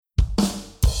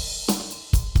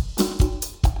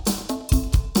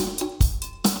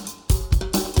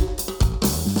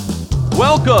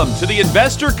Welcome to the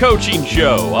Investor Coaching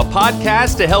Show, a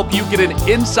podcast to help you get an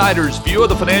insider's view of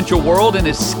the financial world and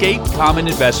escape common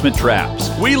investment traps.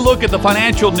 We look at the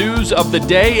financial news of the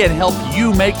day and help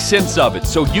you make sense of it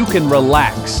so you can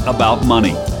relax about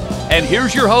money. And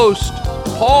here's your host,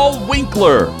 Paul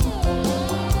Winkler.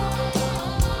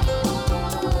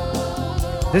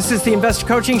 This is the Investor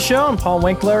Coaching Show. I'm Paul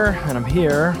Winkler, and I'm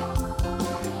here.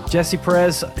 Jessie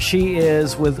Perez, she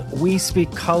is with We Speak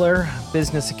Color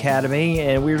Business Academy,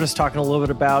 and we were just talking a little bit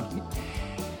about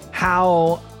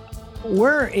how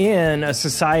we're in a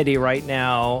society right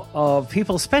now of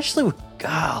people, especially with,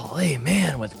 golly,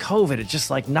 man, with COVID, it just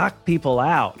like knocked people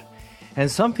out. And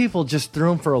some people just threw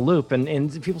them for a loop,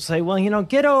 and people say, well,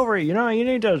 get over it. You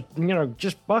need to,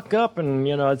 just buck up, and,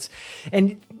 we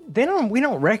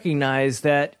don't recognize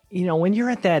that, when you're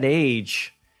at that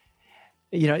age,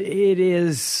 it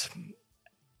is,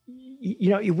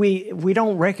 we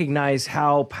don't recognize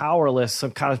how powerless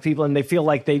some kind of people, and they feel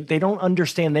like they don't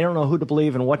understand, they don't know who to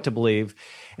believe and what to believe.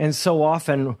 And so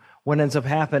often what ends up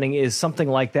happening is something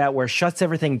like that, where it shuts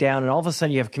everything down, and all of a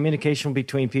sudden you have communication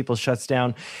between people shuts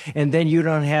down, and then you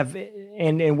don't have,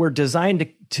 and we're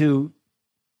designed to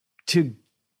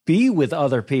be with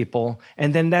other people,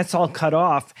 and then that's all cut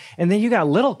off. And then you got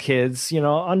little kids,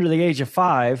 under the age of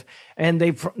 5, and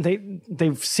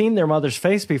they've seen their mother's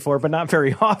face before, but not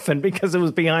very often because it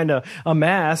was behind a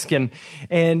mask, and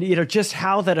just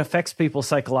how that affects people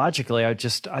psychologically.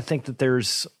 I think that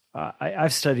there's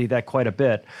I've studied that quite a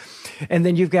bit. And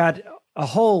then you've got a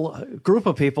whole group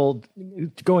of people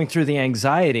going through the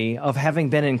anxiety of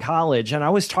having been in college. And I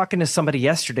was talking to somebody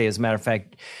yesterday, as a matter of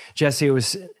fact, Jesse,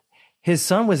 his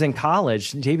son was in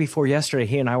college the day before yesterday.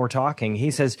 He and I were talking. He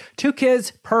says, 2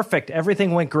 kids, perfect.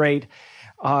 Everything went great.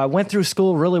 Went through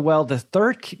school really well. The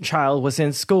third child was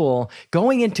in school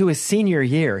going into his senior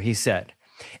year, he said.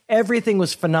 Everything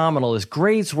was phenomenal. His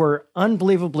grades were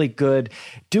unbelievably good,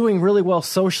 doing really well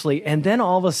socially. And then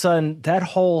all of a sudden, the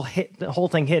whole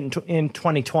thing hit in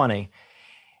 2020.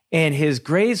 And his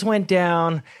grades went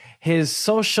down. His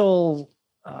social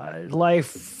life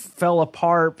fell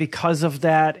apart because of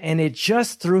that. And it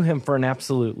just threw him for an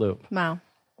absolute loop. Wow.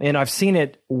 And I've seen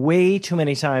it way too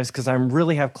many times because I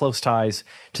really have close ties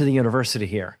to the university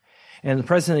here. And the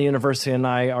president of the university and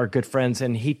I are good friends,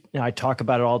 and I talk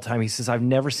about it all the time. He says, I've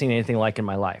never seen anything like it in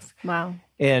my life. Wow.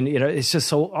 And, it's just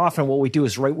so often what we do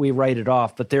is we write it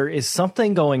off. But there is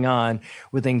something going on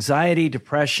with anxiety,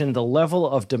 depression. The level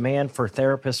of demand for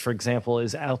therapists, for example,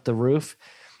 is out the roof.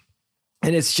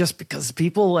 And it's just because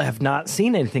people have not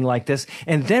seen anything like this.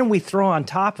 And then we throw on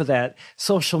top of that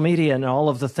social media and all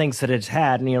of the things that it's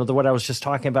had, and, what I was just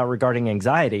talking about regarding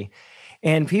anxiety.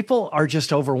 And people are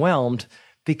just overwhelmed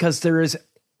because there is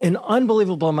an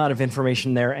unbelievable amount of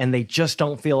information there, and they just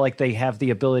don't feel like they have the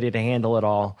ability to handle it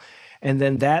all. And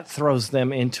then that throws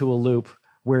them into a loop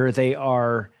where they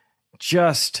are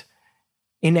just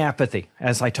in apathy,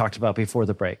 as I talked about before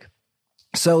the break.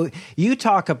 So you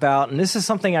talk about, and this is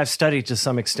something I've studied to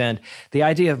some extent, the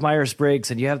idea of Myers-Briggs,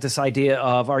 and you have this idea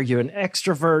of, are you an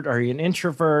extrovert? Are you an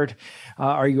introvert?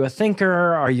 Are you a thinker?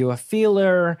 Are you a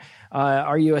feeler?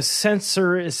 Are you a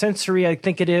sensory, I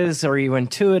think it is? Are you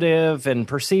intuitive, and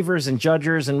perceivers and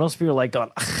judgers? And most people are like,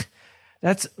 going,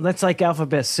 that's like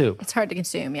alphabet soup. It's hard to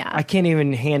consume, yeah. I can't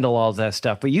even handle all that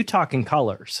stuff. But you talk in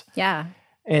colors. Yeah.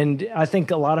 And I think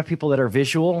a lot of people that are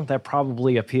visual, that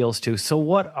probably appeals to. So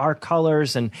what are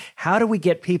colors, and how do we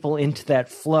get people into that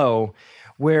flow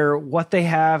where what they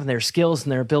have and their skills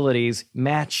and their abilities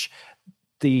match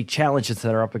the challenges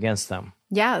that are up against them?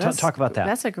 Yeah, talk about that.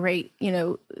 That's a great,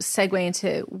 segue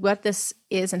into what this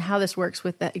is and how this works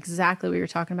with exactly what you were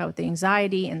talking about with the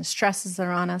anxiety and the stresses that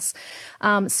are on us.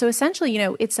 So essentially,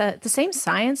 it's the same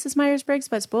science as Myers-Briggs,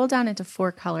 but it's boiled down into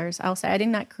 4 colors. I'll say I did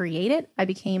not create it. I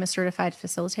became a certified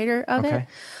facilitator of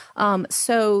it.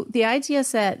 So the idea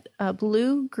is that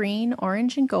blue, green,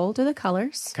 orange, and gold are the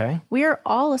colors. Okay. We are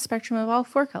all a spectrum of all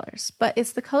 4 colors, but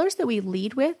it's the colors that we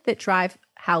lead with that drive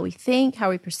how we think, how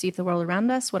we perceive the world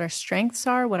around us, what our strengths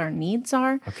are, what our needs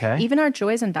are, even our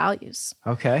joys and values.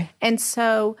 Okay. And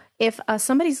so if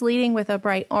somebody's leading with a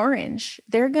bright orange,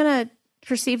 they're going to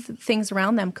perceive things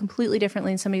around them completely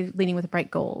differently than somebody leading with a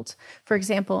bright gold. For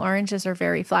example, oranges are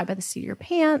very fly by the seat of your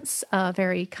pants,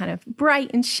 very kind of bright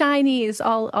and shiny, is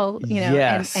all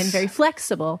yes. and very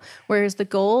flexible. Whereas the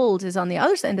gold is on the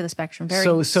other end of the spectrum, very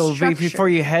so structured. Before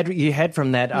you head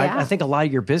from that, yeah. I think a lot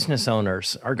of your business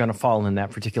owners are going to fall in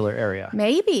that particular area.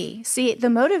 Maybe. See,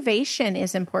 the motivation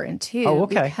is important too. Oh,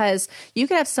 okay. Because you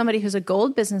could have somebody who's a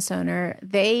gold business owner,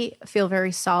 they feel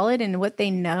very solid in what they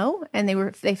know, and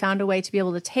they found a way to be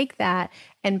able to take that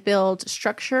and build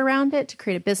structure around it to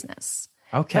create a business.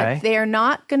 Okay. But they are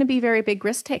not going to be very big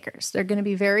risk takers. They're going to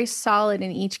be very solid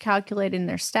in each calculating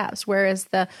their steps. Whereas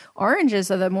the oranges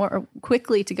are the more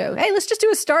quickly to go, hey, let's just do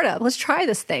a startup. Let's try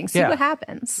this thing. See what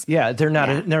happens. Yeah, they're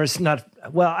not. There's not.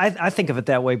 Well, I think of it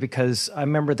that way because I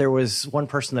remember there was one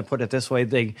person that put it this way.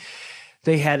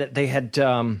 They had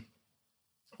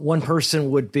one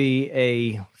person would be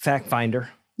a fact finder.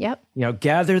 Yep.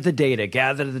 Gather the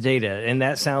data, and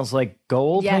that sounds like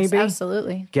gold. Yes, maybe.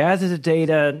 Absolutely. Gather the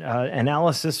data,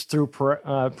 analysis through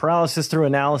paralysis through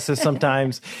analysis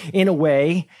sometimes in a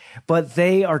way, but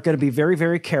they are going to be very,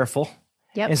 very careful.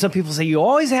 Yep. And some people say you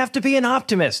always have to be an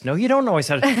optimist. No, you don't always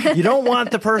have to. You don't want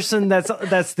the person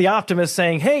that's the optimist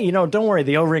saying, hey, don't worry,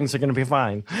 the O-rings are going to be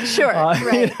fine. Sure,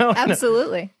 right.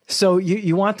 Absolutely. So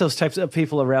you want those types of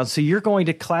people around. So you're going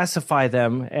to classify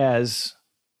them as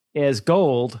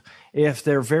gold if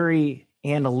they're very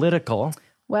analytical.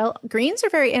 Well, greens are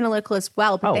very analytical as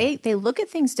well, but they look at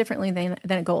things differently than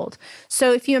a gold.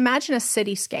 So if you imagine a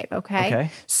cityscape,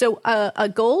 okay? So a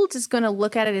gold is going to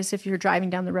look at it as if you're driving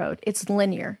down the road. It's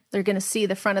linear. They're going to see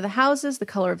the front of the houses, the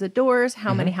color of the doors,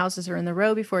 how many houses are in the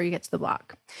row before you get to the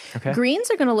block. Okay.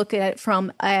 Greens are going to look at it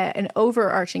from an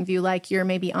overarching view, like you're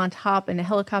maybe on top in a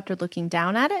helicopter looking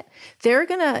down at it. They're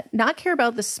going to not care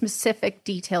about the specific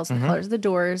details, the colors of the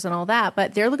doors and all that,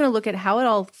 but they're going to look at how it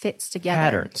all fits together.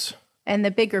 Patterns. And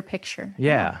the bigger picture.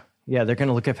 Yeah. They're going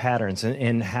to look at patterns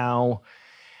and how.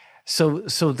 So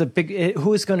the big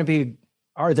who is going to be.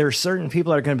 Are there certain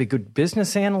people that are going to be good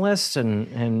business analysts,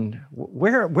 and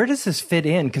where does this fit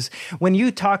in? Because when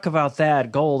you talk about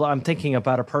that gold, I'm thinking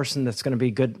about a person that's going to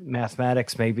be good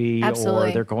mathematics, maybe, Absolutely.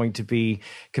 or they're going to be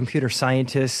computer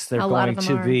scientists. They're going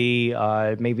to be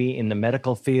maybe in the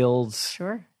medical fields,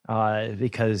 sure,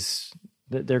 because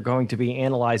they're going to be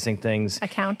analyzing things.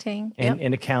 Accounting.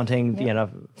 And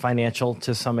accounting, financial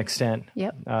to some extent.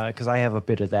 Yep. Because I have a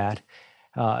bit of that.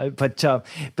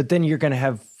 But then you're going to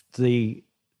have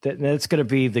that's going to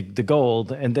be the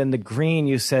gold. And then the green,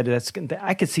 you said,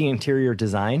 I could see interior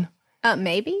design.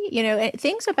 Maybe,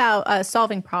 things about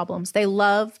solving problems. They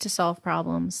love to solve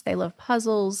problems. They love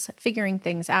puzzles, figuring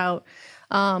things out.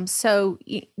 So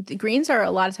the greens are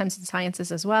a lot of times in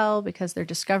sciences as well because they're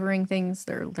discovering things,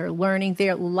 they're learning,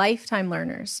 they're lifetime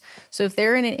learners. So if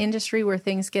they're in an industry where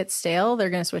things get stale, they're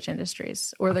going to switch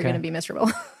industries or they're going to be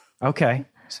miserable. Okay.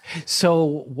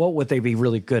 So what would they be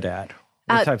really good at?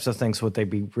 What types of things would they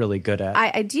be really good at?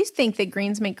 I do think that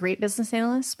greens make great business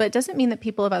analysts, but it doesn't mean that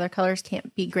people of other colors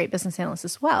can't be great business analysts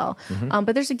as well.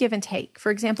 But there's a give and take. For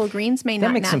example, greens may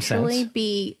not naturally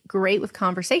be great with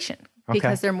conversation.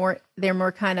 Because they're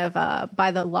more kind of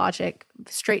by the logic,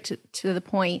 straight to the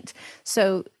point.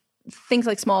 So things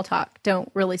like small talk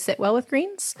don't really sit well with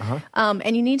greens.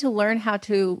 And you need to learn how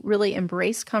to really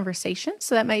embrace conversation.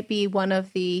 So that might be one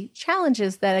of the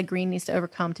challenges that a green needs to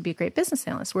overcome to be a great business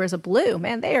analyst. Whereas a blue,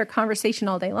 man, they are conversation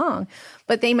all day long.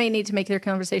 But they may need to make their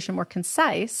conversation more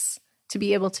concise to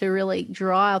be able to really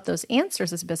draw out those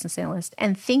answers as a business analyst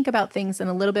and think about things in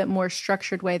a little bit more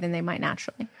structured way than they might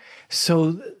naturally.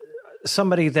 So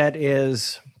somebody that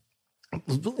is,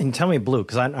 and tell me blue,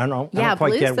 because I don't quite get what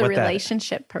that is. Yeah, blue's the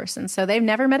relationship person. So they've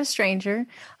never met a stranger.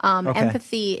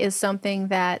 Empathy is something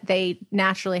that they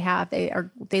naturally have.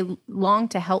 They long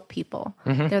to help people.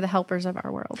 They're the helpers of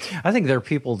our world. I think there are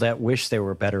people that wish they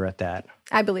were better at that.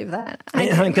 I believe that.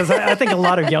 Because I think a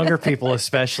lot of younger people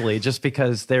especially, just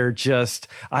because they're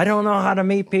I don't know how to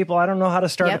meet people. I don't know how to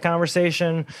start a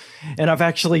conversation. And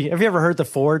have you ever heard the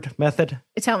Ford method?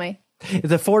 Tell me.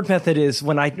 The Ford method is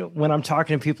when I'm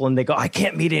talking to people and they go, I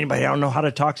can't meet anybody. I don't know how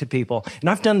to talk to people. And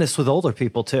I've done this with older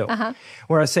people too,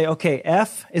 where I say, okay,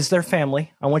 F is their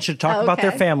family. I want you to talk about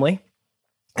their family.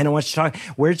 And I want you to talk,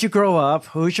 where did you grow up?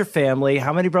 Who's your family?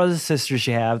 How many brothers and sisters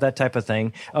you have? That type of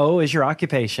thing. O is your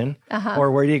occupation,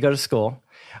 or where do you go to school?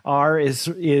 R is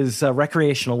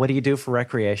recreational. What do you do for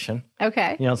recreation?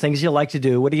 Okay. Things you like to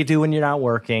do. What do you do when you're not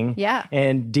working? Yeah.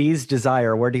 And D's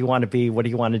desire. Where do you want to be? What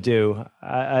do you want to do?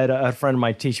 I had a friend of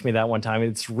mine teach me that one time.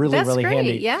 It's really great.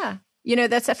 Handy. Yeah.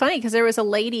 That's funny because there was a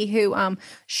lady who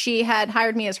she had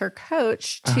hired me as her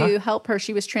coach to help her.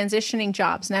 She was transitioning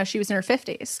jobs. Now she was in her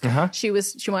 50s.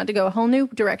 She wanted to go a whole new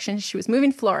direction. She was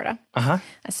moving to Florida. I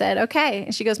said, okay.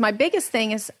 And she goes, my biggest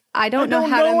thing is I don't know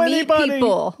how to meet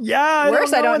people. Yeah.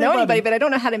 Worse, I don't know anybody, but I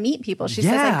don't know how to meet people. She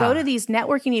says, I go to these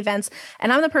networking events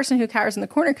and I'm the person who cowers in the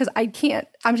corner because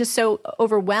I'm just so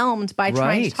overwhelmed by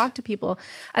trying to talk to people.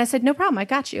 And I said, no problem. I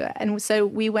got you. And so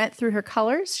we went through her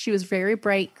colors. She was very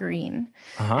bright green.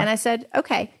 And I said,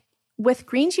 okay, with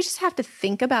greens, you just have to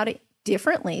think about it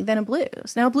differently than a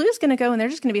blues. Now, a blues is going to go and they're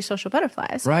just going to be social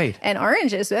butterflies. Right. And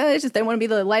oranges, they want to be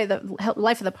the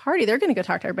life of the party. They're going to go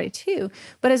talk to everybody too.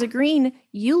 But as a green,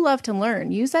 you love to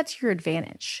learn. Use that to your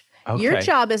advantage. Okay. Your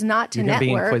job is not to You're gonna be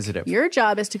network. inquisitive. Your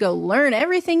job is to go learn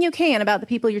everything you can about the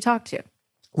people you talk to.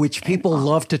 Which people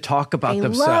love to talk about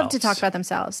themselves. They love to talk about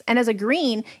themselves. And as a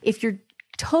green, if you're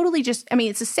totally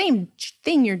it's the same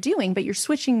thing you're doing, but you're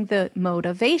switching the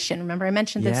motivation. Remember, I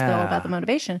mentioned this though about the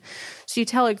motivation. So you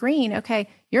tell a green, okay,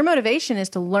 your motivation is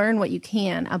to learn what you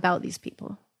can about these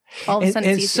people. All of a sudden,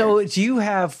 it's easier. So, do you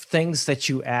have things that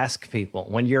you ask people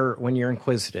when you're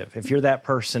inquisitive? If you're that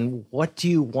person, what do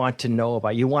you want to know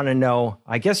about? You want to know.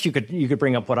 I guess you could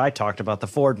bring up what I talked about, the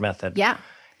Ford method. Yeah.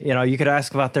 You could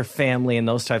ask about their family and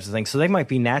those types of things. So they might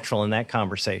be natural in that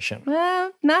conversation.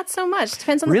 Well, not so much.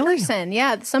 Depends on the person.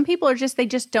 Yeah. Some people they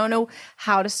just don't know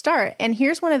how to start. And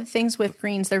here's one of the things with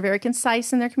greens. They're very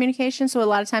concise in their communication. So a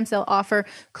lot of times they'll offer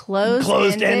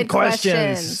closed-ended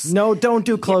questions. No, don't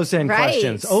do closed-end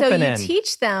questions. Open-end. So you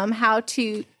teach them how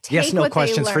to take yes, no what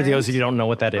questions they for those of you who don't know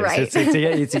what that is. Right.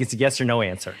 It's a yes or no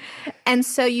answer. And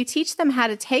so you teach them how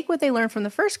to take what they learned from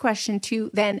the first question to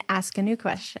then ask a new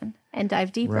question and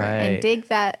dive deeper and dig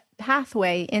that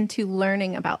pathway into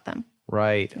learning about them.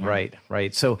 Right.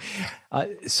 So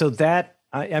that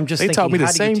I'm just. They thinking, taught me the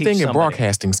how do you same teach thing in somebody?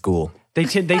 Broadcasting school. They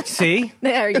see.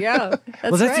 There you go.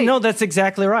 That's right. No, that's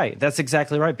exactly right. That's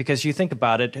exactly right. Because you think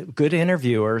about it, good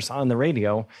interviewers on the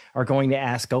radio are going to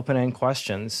ask open-end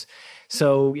questions.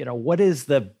 So, what is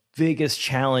the biggest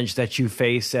challenge that you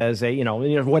face as a,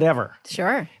 whatever?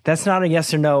 Sure. That's not a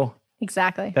yes or no.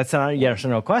 Exactly. That's not a yes or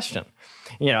no question.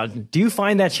 Do you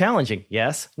find that challenging?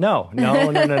 Yes. No.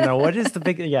 What is the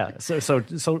big? Yeah. So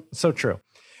true.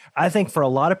 I think for a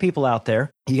lot of people out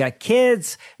there, you got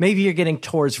kids, maybe you're getting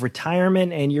towards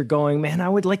retirement and you're going, man, I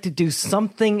would like to do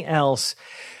something else.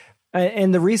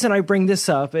 And the reason I bring this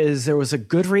up is there was a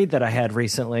good read that I had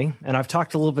recently, and I've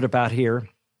talked a little bit about here,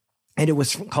 and it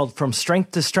was called From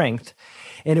Strength to Strength.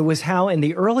 And it was how in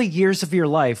the early years of your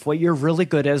life, what you're really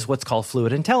good at is what's called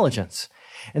fluid intelligence.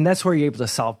 And that's where you're able to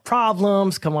solve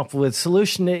problems, come up with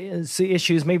solution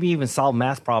issues, maybe even solve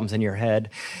math problems in your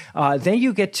head. Then as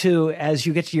you get to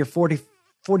your 40,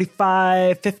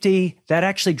 45, 50, that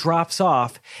actually drops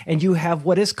off. And you have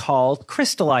what is called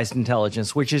crystallized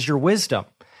intelligence, which is your wisdom.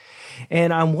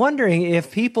 And I'm wondering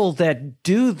if people that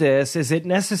do this, is it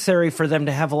necessary for them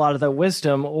to have a lot of that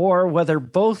wisdom, or whether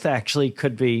both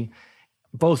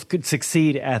could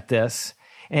succeed at this?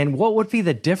 And what would be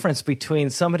the difference between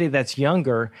somebody that's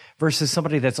younger versus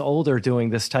somebody that's older doing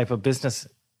this type of business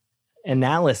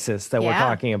analysis that we're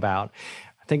talking about?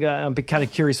 I think I'm kind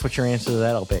of curious what your answer to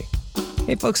that'll be.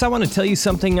 Hey, folks, I want to tell you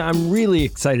something I'm really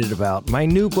excited about. My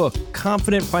new book,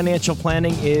 Confident Financial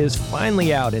Planning, is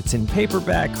finally out. It's in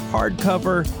paperback,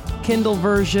 hardcover, Kindle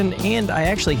version, and I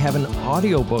actually have an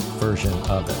audiobook version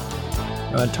of it.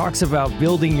 It talks about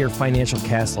building your financial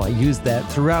castle. I use that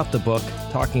throughout the book,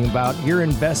 talking about your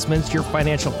investments. Your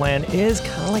financial plan is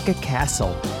kind of like a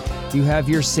castle. You have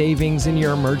your savings and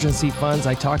your emergency funds.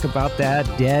 I talk about that,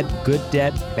 debt, good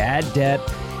debt, bad debt.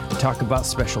 I talk about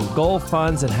special goal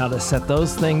funds and how to set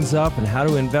those things up and how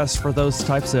to invest for those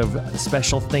types of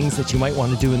special things that you might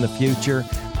want to do in the future.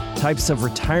 Types of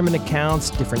retirement accounts,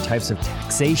 different types of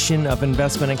taxation of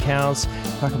investment accounts.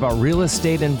 Talk about real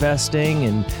estate investing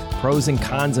and pros and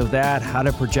cons of that, how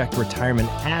to project retirement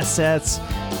assets,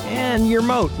 and your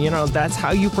moat. That's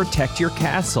how you protect your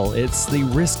castle. It's the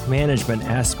risk management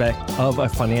aspect of a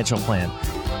financial plan.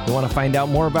 You want to find out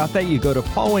more about that, you go to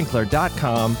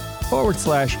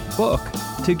paulwinkler.com/book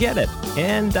to get it.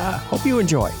 And hope you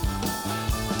enjoy.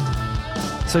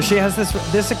 So she has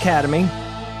this academy.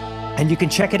 And you can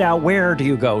check it out. Where do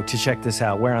you go to check this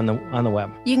out? Where on the web?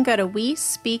 You can go to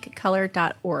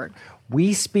WeSpeakColor.org.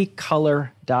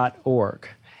 WeSpeakColor.org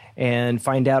and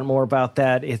find out more about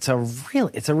that. It's a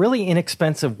really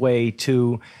inexpensive way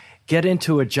to get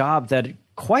into a job that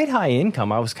quite high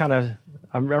income.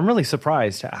 I'm really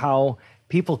surprised how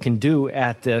people can do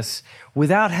at this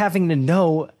without having to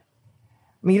know.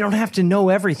 You don't have to know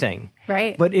everything,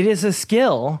 right? But it is a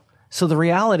skill. So the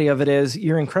reality of it is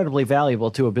you're incredibly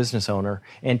valuable to a business owner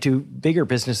and to bigger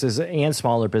businesses and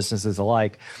smaller businesses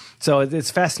alike. So it's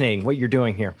fascinating what you're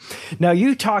doing here. Now,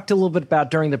 you talked a little bit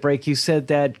about during the break, you said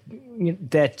that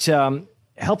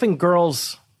helping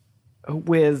girls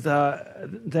with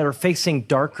that are facing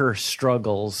darker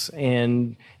struggles,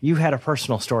 and you had a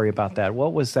personal story about that.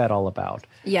 What was that all about?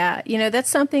 Yeah, that's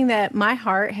something that my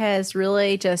heart has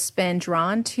really just been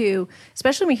drawn to,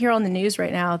 especially when we hear on the news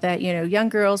right now that, young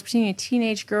girls, particularly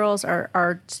teenage girls,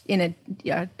 are in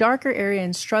a darker area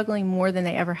and struggling more than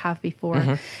they ever have before.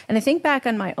 Mm-hmm. And I think back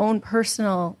on my own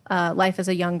personal life as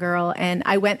a young girl, and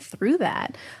I went through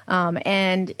that.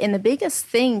 And the biggest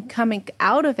thing coming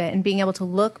out of it and being able to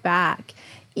look back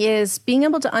is being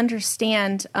able to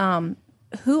understand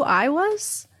who I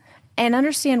was and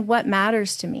understand what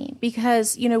matters to me.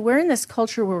 Because, we're in this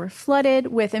culture where we're flooded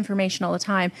with information all the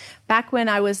time. Back when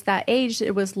I was that age,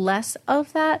 it was less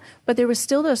of that, but there was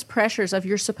still those pressures of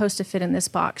you're supposed to fit in this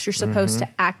box. You're supposed to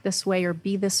act this way or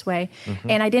be this way.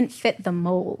 And I didn't fit the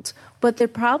mold. But the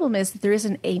problem is that there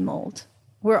isn't a mold.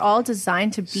 We're all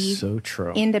designed to be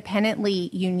independently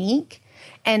unique.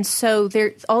 And so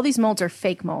all these molds are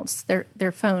fake molds.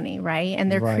 They're phony, right?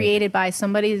 And they're created by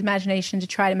somebody's imagination to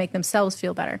try to make themselves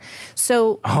feel better.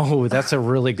 So that's a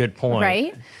really good point.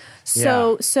 Right?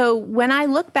 So when I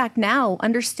look back now,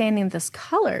 understanding this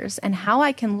colors and how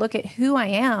I can look at who I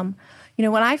am,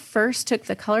 when I first took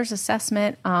the colors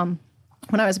assessment,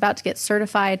 when I was about to get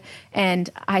certified, and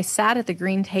I sat at the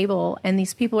green table, and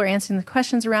these people were answering the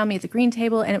questions around me at the green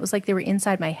table, and it was like they were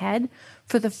inside my head.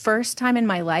 For the first time in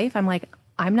my life, I'm like,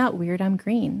 I'm not weird, I'm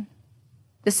green.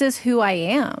 This is who I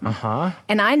am.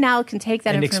 And I now can take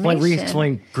that information.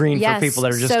 Explain green for people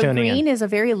that are just tuning in. So green is a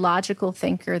very logical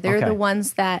thinker. They're the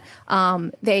ones that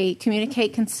they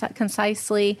communicate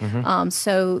concisely.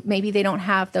 So maybe they don't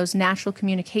have those natural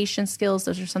communication skills.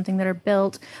 Those are something that are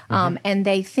built. And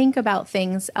they think about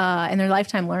things, and they're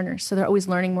lifetime learners. So they're always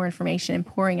learning more information and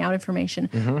pouring out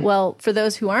information. Well, for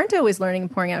those who aren't always learning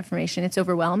and pouring out information, it's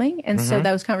overwhelming. And so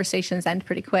those conversations end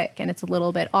pretty quick, and it's a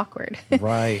little bit awkward.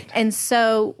 Right. And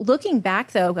so looking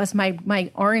back, though, because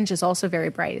my orange is also very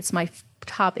bright. It's my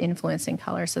top influencing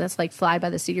color. So that's like fly by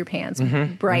the seat of your pants,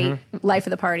 bright, life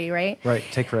of the party, right? Right.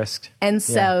 Take risks. And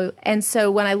so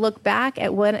when I look back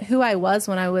at who I was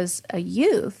when I was a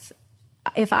youth,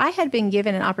 if I had been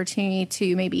given an opportunity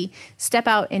to maybe step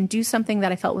out and do something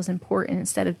that I felt was important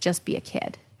instead of just be a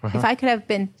kid, if I could have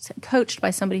been coached by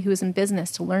somebody who was in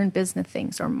business to learn business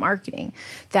things or marketing,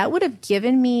 that would have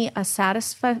given me a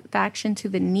satisfaction to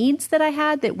the needs that I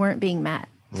had that weren't being met.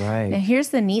 Right. Now, here's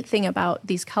the neat thing about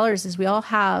these colors is we all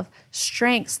have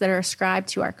strengths that are ascribed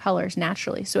to our colors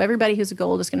naturally. So everybody who's a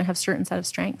gold is going to have a certain set of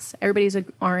strengths. Everybody who's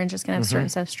an orange is going to have a certain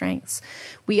set of strengths.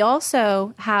 We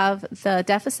also have the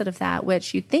deficit of that,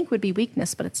 which you'd think would be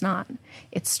weakness, but it's not.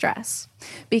 It's stress.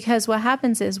 Because what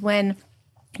happens is when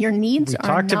your needs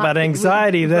are talked about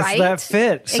anxiety. That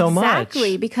fit so much.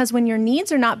 Exactly, because when your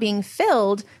needs are not being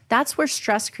filled, that's where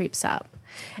stress creeps up.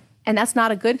 And that's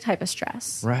not a good type of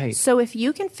stress. Right. So if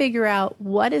you can figure out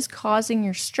what is causing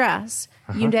your stress,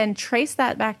 you then trace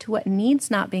that back to what needs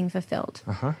not being fulfilled.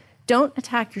 Don't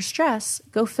attack your stress.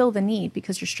 Go fill the need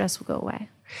because your stress will go away.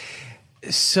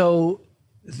 So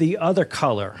the other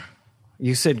color,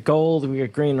 you said gold, we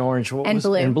got green, orange, blue.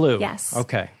 And blue. Yes.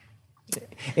 Okay.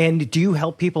 And do you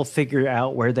help people figure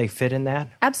out where they fit in that?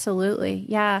 Absolutely,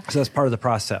 yeah. So that's part of the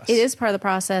process. It is part of the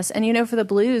process. And, for the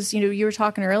blues, you were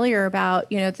talking earlier about,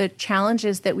 the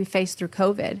challenges that we faced through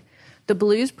COVID. The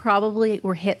blues probably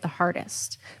were hit the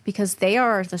hardest because they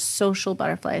are the social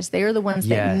butterflies. They are the ones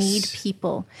that need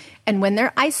people. And when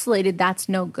they're isolated, that's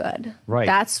no good. Right.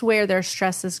 That's where their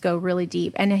stresses go really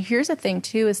deep. And here's the thing,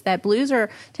 too, is that blues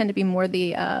tend to be more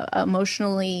the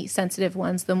emotionally sensitive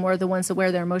ones, the ones that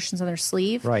wear their emotions on their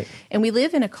sleeve. Right. And we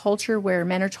live in a culture where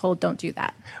men are told, don't do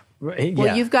that. Yeah.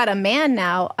 Well, you've got a man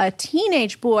now, a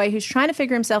teenage boy who's trying to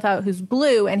figure himself out, who's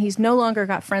blue, and he's no longer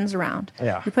got friends around.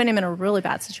 Yeah. You're putting him in a really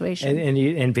bad situation.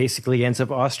 And basically ends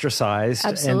up ostracized.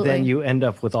 Absolutely. And then you end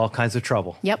up with all kinds of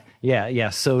trouble. Yep.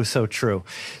 Yeah, so true.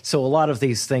 So a lot of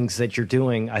these things that you're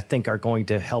doing, I think, are going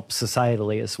to help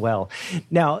societally as well.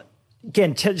 Now,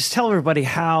 again, just tell everybody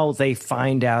how they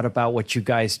find out about what you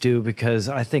guys do, because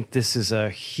I think this is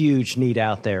a huge need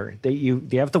out there. You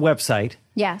have the website.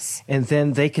 Yes. And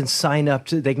then they can sign up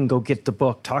they can go get the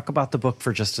book. Talk about the book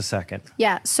for just a second.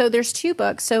 Yeah. So there's two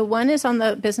books. So one is on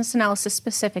the business analysis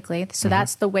specifically. So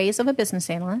that's The Ways of a Business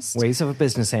Analyst. Ways of a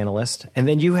Business Analyst. And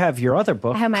then you have your other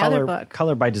book. I have my other book.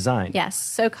 Color by Design. Yes.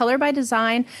 So Color by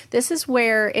Design, this is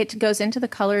where it goes into the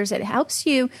colors. It helps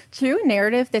you through a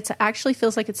narrative that actually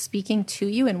feels like it's speaking to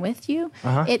you and with you.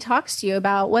 It talks to you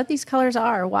about what these colors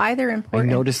are, why they're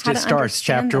important. I noticed it starts,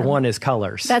 chapter 1 is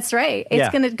colors. That's right. It's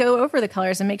going to go over the colors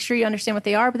and make sure you understand what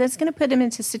they are, but that's going to put them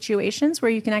into situations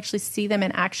where you can actually see them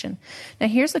in action. Now,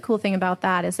 here's the cool thing about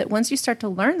that is that once you start to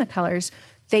learn the colors,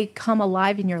 they come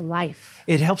alive in your life.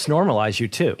 It helps normalize you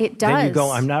too. It does. Then you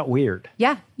go, I'm not weird.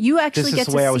 Yeah. You actually This get is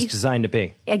to the way see I was designed to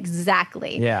be.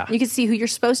 Exactly. Yeah. You can see who you're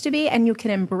supposed to be, and you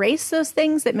can embrace those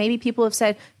things that maybe people have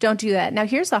said, don't do that. Now,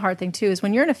 here's the hard thing too, is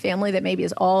when you're in a family that maybe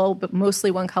is all but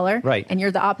mostly one color, right, and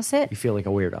you're the opposite. You feel like a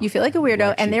weirdo. You feel like a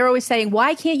weirdo, and they're always saying,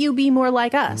 why can't you be more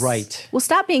like us? Right. Well,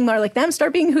 stop being more like them.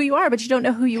 Start being who you are, but you don't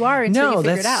know who you are until you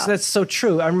figure it out. That's so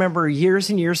true. I remember years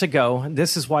and years ago,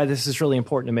 this is why this is really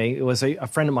important to me. It was a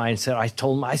friend of mine said, I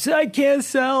said, I can't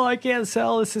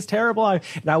sell. This is terrible. And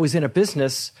I was in a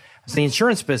business, it's the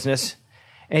insurance business,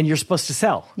 and you're supposed to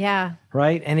sell. Yeah.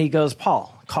 Right? And he goes,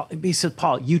 Paul,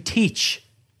 you teach.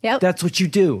 Yep. That's what you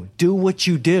do. Do what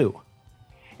you do.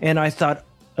 And I thought,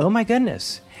 oh my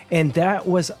goodness. And that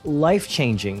was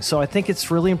life-changing. So I think it's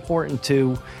really important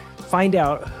to find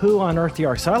out who on earth you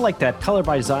are. So I like that color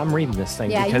by design. I'm reading this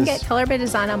thing. Yeah, you can get color by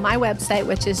design on my website,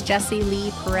 which is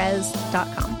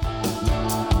jessieleeperez.com.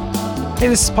 Hey,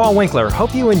 this is Paul Winkler.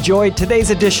 Hope you enjoyed today's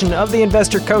edition of the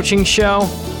Investor Coaching Show.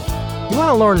 You want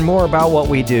to learn more about what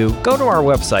we do, go to our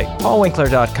website,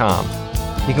 paulwinkler.com.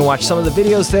 You can watch some of the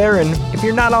videos there, and if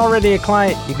you're not already a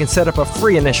client, you can set up a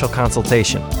free initial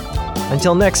consultation.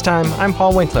 Until next time, I'm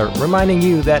Paul Winkler, reminding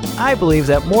you that I believe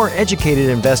that more educated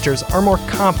investors are more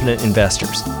confident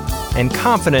investors, and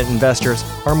confident investors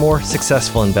are more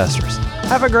successful investors.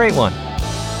 Have a great one.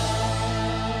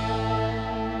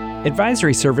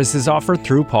 Advisory services offered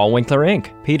through Paul Winkler, Inc.,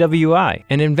 PWI,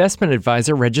 an investment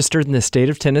advisor registered in the state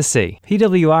of Tennessee.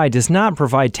 PWI does not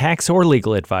provide tax or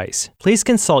legal advice. Please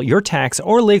consult your tax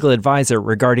or legal advisor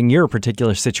regarding your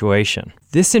particular situation.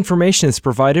 This information is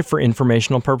provided for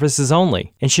informational purposes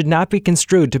only and should not be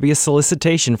construed to be a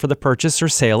solicitation for the purchase or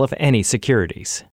sale of any securities.